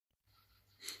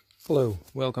Hello,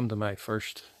 welcome to my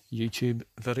first YouTube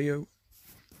video,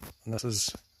 and this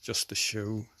is just to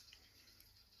show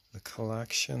the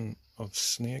collection of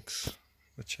snakes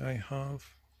which I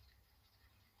have.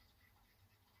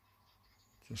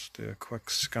 Just do a quick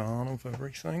scan of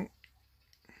everything.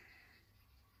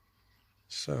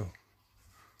 So,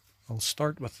 I'll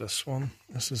start with this one.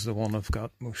 This is the one I've got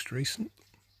most recent,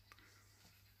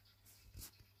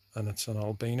 and it's an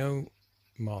albino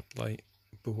motley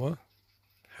boa,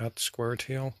 het square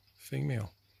tail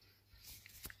female.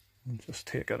 I'll just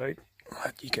take it out,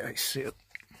 let you guys see it.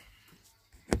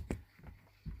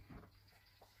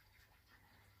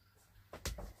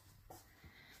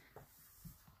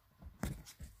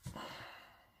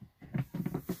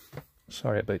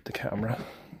 Sorry about the camera,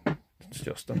 it's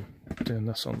just I'm doing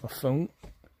this on the phone.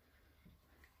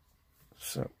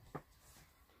 So,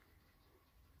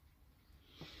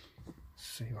 let's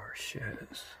see where she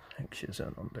is. I think she's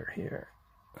in under here.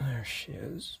 There she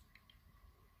is.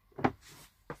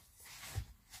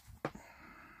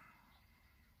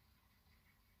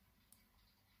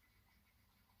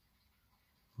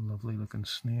 Lovely looking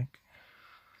snake.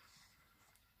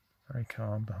 Very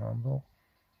calm to handle.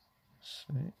 Let's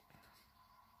see.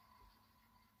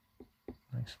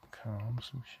 Nice and calm,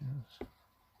 so she is.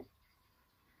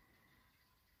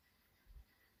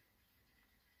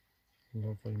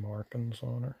 Lovely markings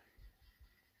on her.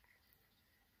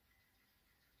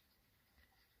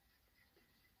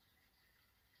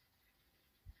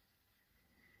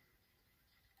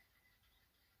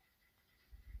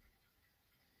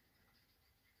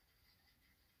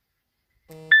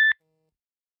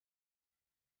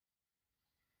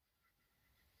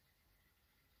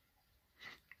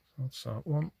 That's that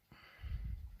one.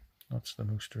 That's the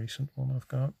most recent one I've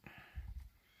got.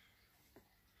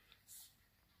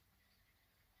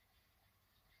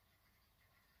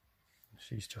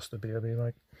 She's just a baby,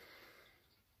 like.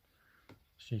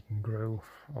 She can grow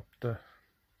up to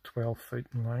 12 feet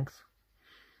in length.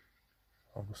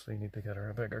 Obviously need to get her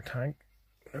a bigger tank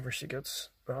whenever she gets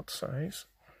that size.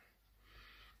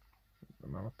 At the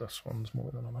moment this one's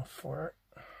more than enough for her.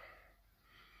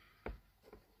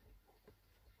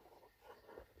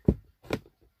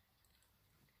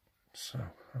 So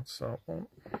that's that one.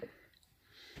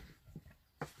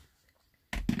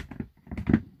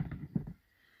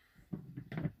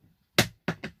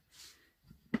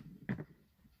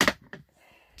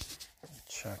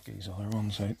 Check these other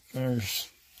ones out. There's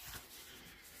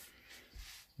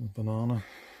the banana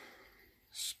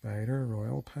spider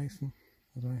royal python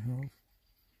that I have.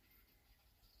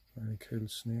 Very cool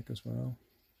snake as well.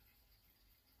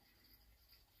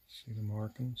 See the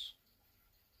markings.